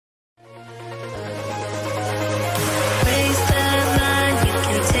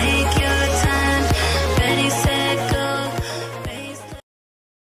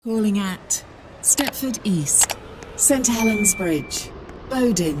Calling at Stepford East, St Helens Bridge,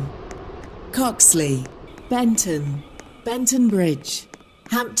 Bowden, Coxley, Benton, Benton Bridge,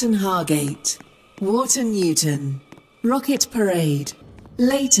 Hampton Hargate, Wharton Newton, Rocket Parade,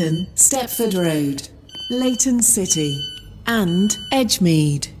 Leighton Stepford Road, Leighton City, and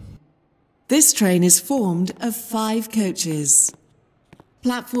Edgemead. This train is formed of 5 coaches.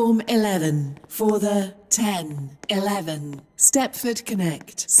 Platform 11 for the 10:11 Stepford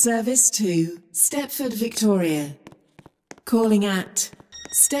Connect service to Stepford Victoria. Calling at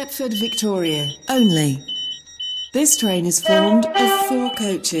Stepford Victoria only. This train is formed of 4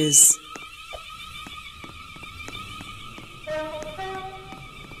 coaches.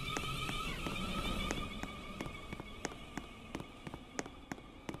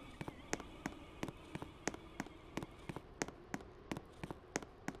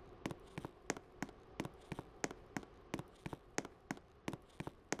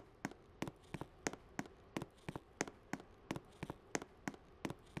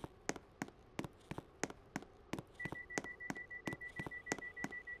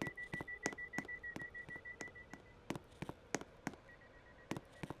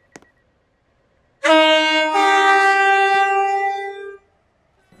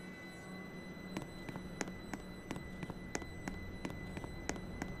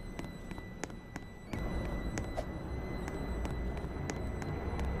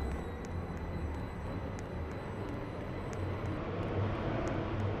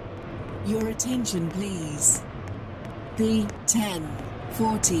 Your attention, please. The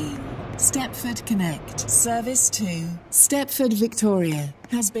 10:14 Stepford Connect service to Stepford Victoria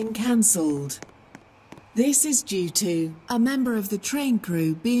has been cancelled. This is due to a member of the train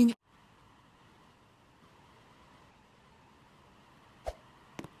crew being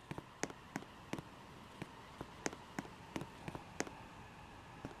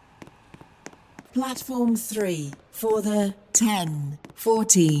Platform 3 for the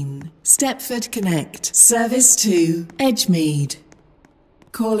 10:14 Stepford Connect service to Edgemead.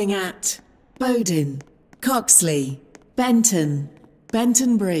 Calling at Bowden, Coxley, Benton,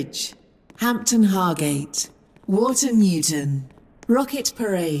 Benton Bridge, Hampton Hargate, Wharton Newton, Rocket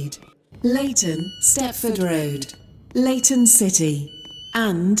Parade, Leighton Stepford Road, Leighton City,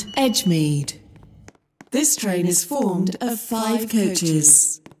 and Edgemead. This train is formed of 5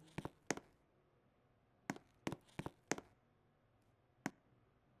 coaches.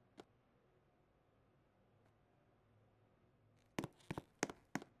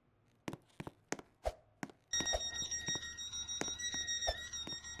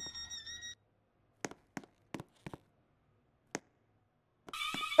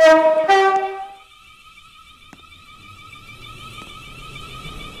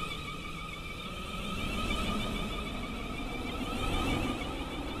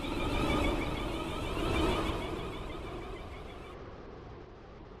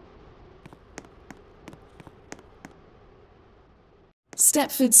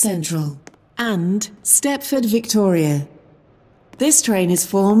 Stepford Central and Stepford Victoria. This train is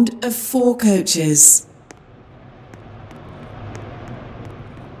formed of 4 coaches.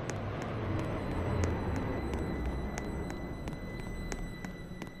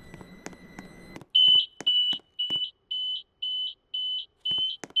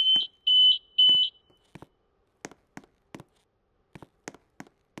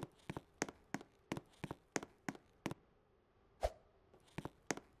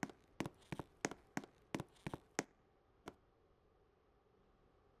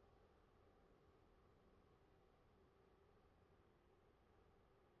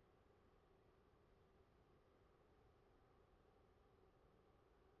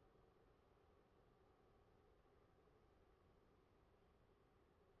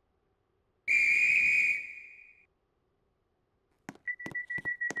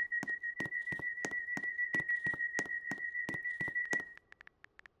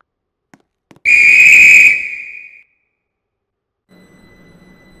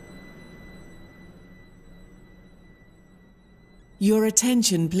 Your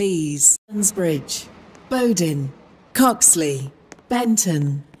attention, please. Helens Bridge, Bowden, Coxley,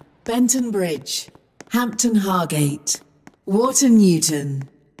 Benton, Benton Bridge, Hampton Hargate, Wharton Newton,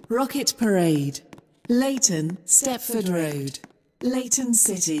 Rocket Parade, Leighton Stepford Road, Leighton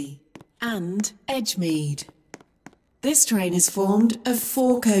City, and Edgemead. This train is formed of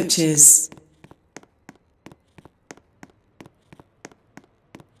 4 coaches.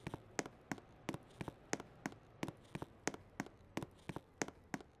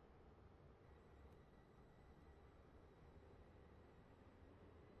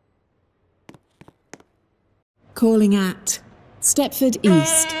 Calling at Stepford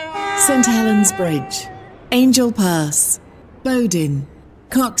East, St Helens Bridge, Angel Pass, Bowdon,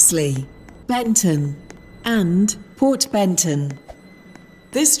 Coxley, Benton, and Port Benton.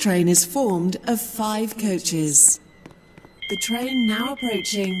 This train is formed of 5 coaches. The train now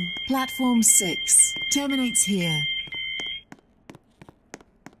approaching platform 6 terminates here.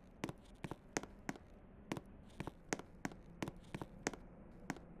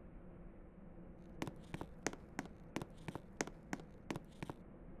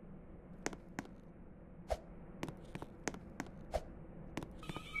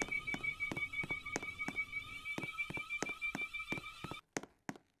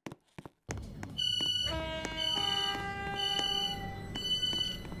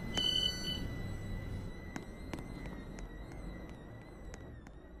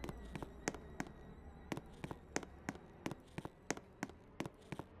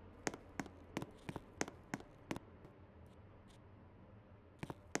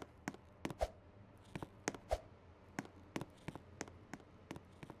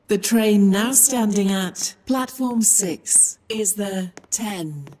 The train now standing at platform 6 is the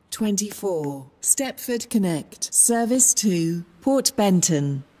 10:24 Stepford Connect service to Port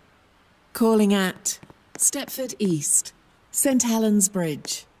Benton. Calling at Stepford East, St Helens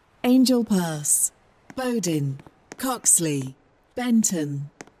Bridge, Angel Pass, Bowdon, Coxley, Benton,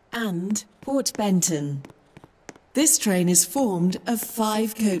 and Port Benton. This train is formed of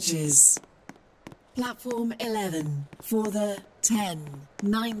 5 coaches. Platform 11 for the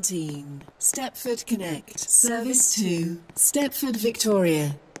 10:19 Stepford Connect service to Stepford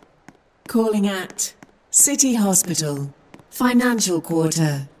Victoria. Calling at City Hospital, Financial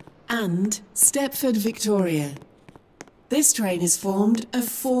Quarter, and Stepford Victoria. This train is formed of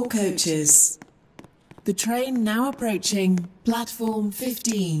 4 coaches. The train now approaching platform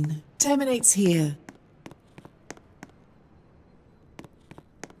 15 terminates here.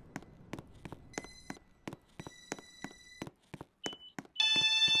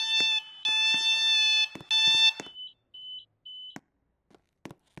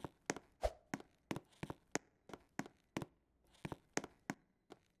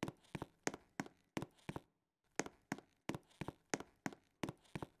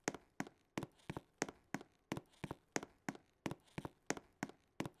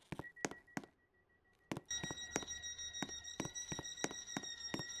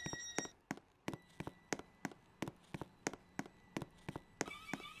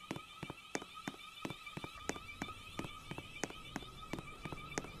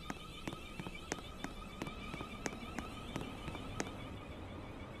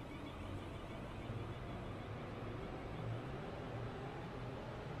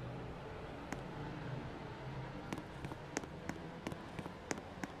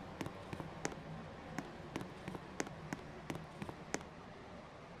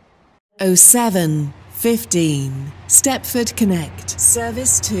 Oh 07:15 Stepford Connect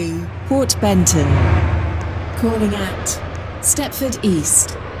service to Port Benton. Calling at Stepford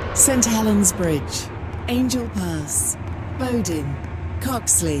East, St Helens Bridge, Angel Pass, Bowdon,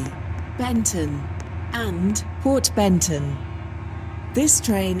 Coxley, Benton, and Port Benton. This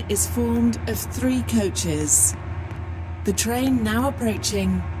train is formed of 3 coaches. The train now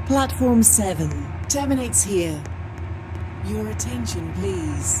approaching platform 7 terminates here. Your attention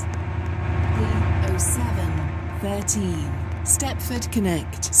please. The 07:13 Stepford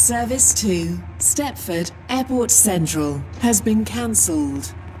Connect service to Stepford Airport Central has been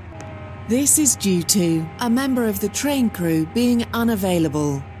cancelled. This is due to a member of the train crew being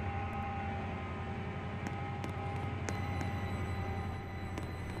unavailable.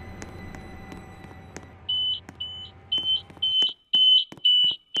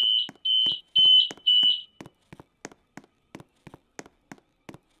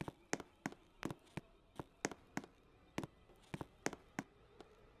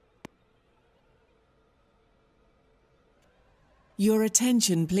 Your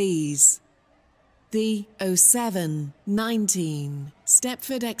attention please. The 07:19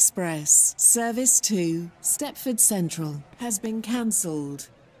 Stepford Express service to Stepford Central has been cancelled.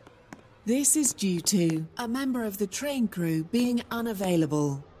 This is due to a member of the train crew being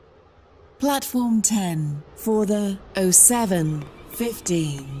unavailable. Platform 10 for the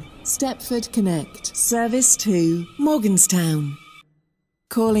 07:15 Stepford Connect service to Morganstown.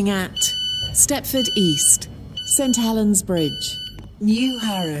 Calling at Stepford East, St Helens Bridge, New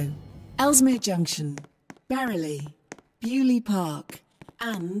Harrow, Ellesmere Junction, Berrily, Bewley Park,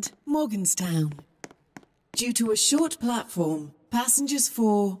 and Morganstown. Due to a short platform, passengers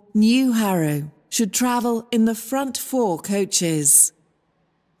for New Harrow should travel in the front 4 coaches.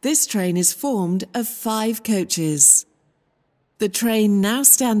 This train is formed of 5 coaches. The train now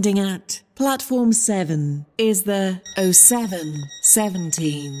standing at platform 7 is the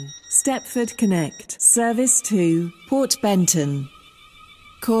 0717 Stepford Connect service to Port Benton.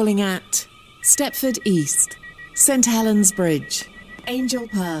 Calling at Stepford East, St Helens Bridge, Angel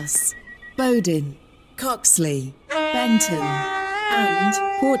Pass, Bowdon, Coxley, Benton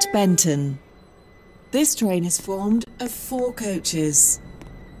and Port Benton. This train is formed of 4 coaches.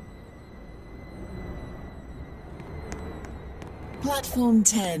 Platform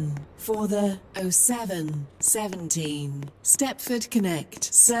 10 for the 0717 Stepford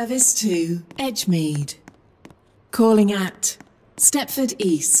Connect service to Edgemead. Calling at Stepford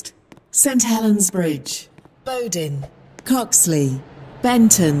East, St Helens Bridge, Bowdon, Coxley,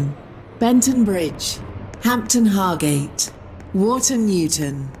 Benton, Benton Bridge, Hampton Hargate, Wharton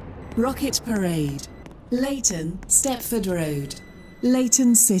Newton, Rocket Parade, Leighton Stepford Road,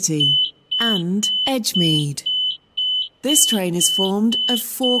 Leighton City and Edgemead. This train is formed of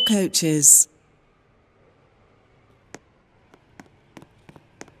 4 coaches.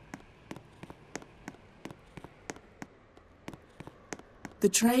 The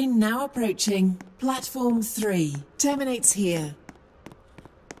train now approaching platform 3 terminates here.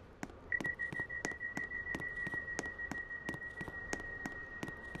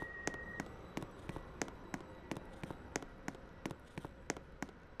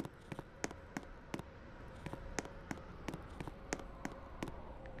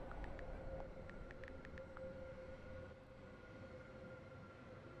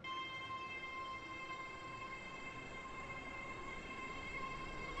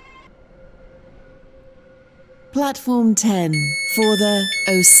 Platform 10 for the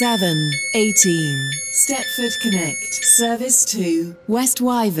 0718 Stepford Connect service to West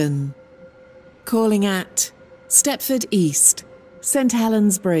Wyvern. Calling at Stepford East, St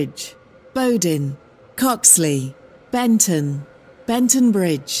Helens Bridge, Bowdon, Coxley, Benton, Benton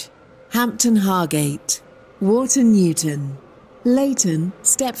Bridge, Hampton Hargate, Wharton Newton, Leighton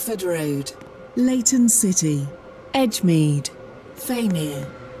Stepford Road, Leighton City, Edgemead, Faymere,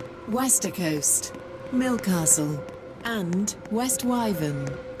 Westercoast, Milcastle and West Wyvern.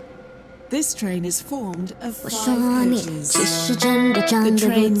 This train is formed of 5 coaches. The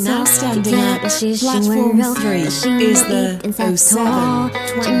train now standing at platform 3 is the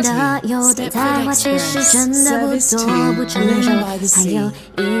 0720 Stepford Express service to Lynn by the Sea.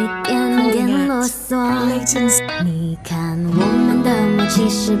 Calling at Leighton's. 你看我们的默契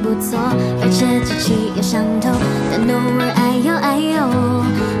是不错，而且志气也相投，但偶尔哎呦哎呦，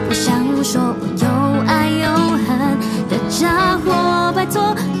不想说我又爱又恨的家伙，拜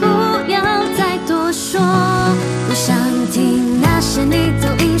托不要再多说，不想听那些你都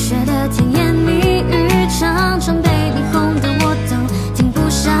应学的甜言蜜语，常常被你哄得我都听不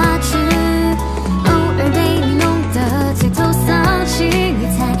下去，偶尔被你弄得垂头丧气，你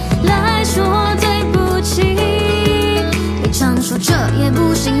才来说对不起。你常说这也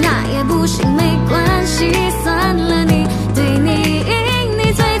不行那也不行，没关系，算了你对你赢，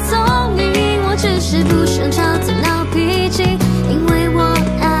你最聪明，我只是不想吵嘴闹脾气，因为我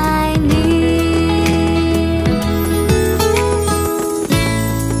爱你。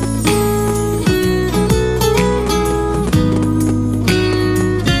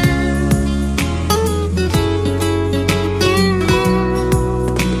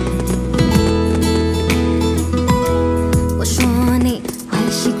我说你坏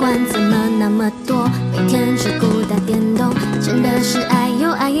习惯怎么那么多，每天只顾打电动，真的是哎呦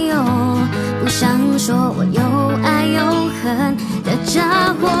哎呦，不想说我又爱又恨的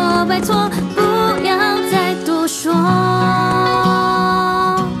家伙，拜托不要再多说，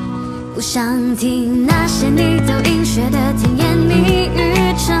不想听那些你都应学的甜言蜜语，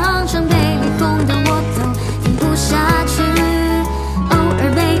常常被你哄得我都听不下去，偶尔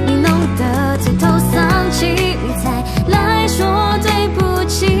被你弄得垂头丧气，你才来说对不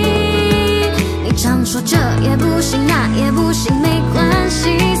起。你常说这也不行那也不行，没关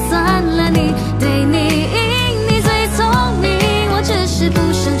系，算了你对你赢，你最聪明，我只是不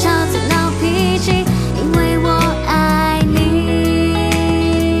想吵嘴闹脾气，因为我爱你。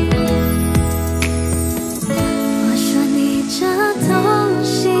我说你这东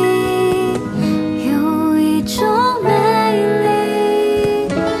西有一种美丽，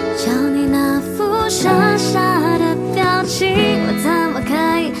瞧你那副傻傻的表情，我怎么可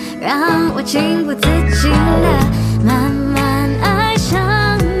以让我情不自禁的慢慢爱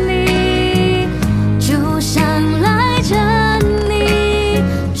上你，就像赖着你，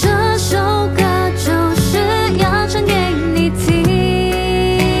这首歌就是要唱给你听，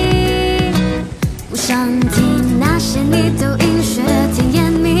不想听那些你都应学的甜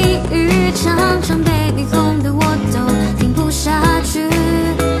言蜜语，常常被你哄得我都听不下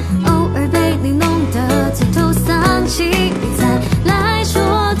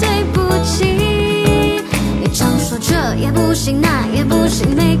不行，那也不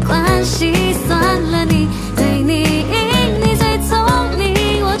行，没关系，算了你对你赢，你最聪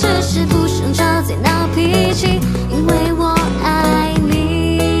明，我只是不想吵嘴闹脾气，因为我爱你。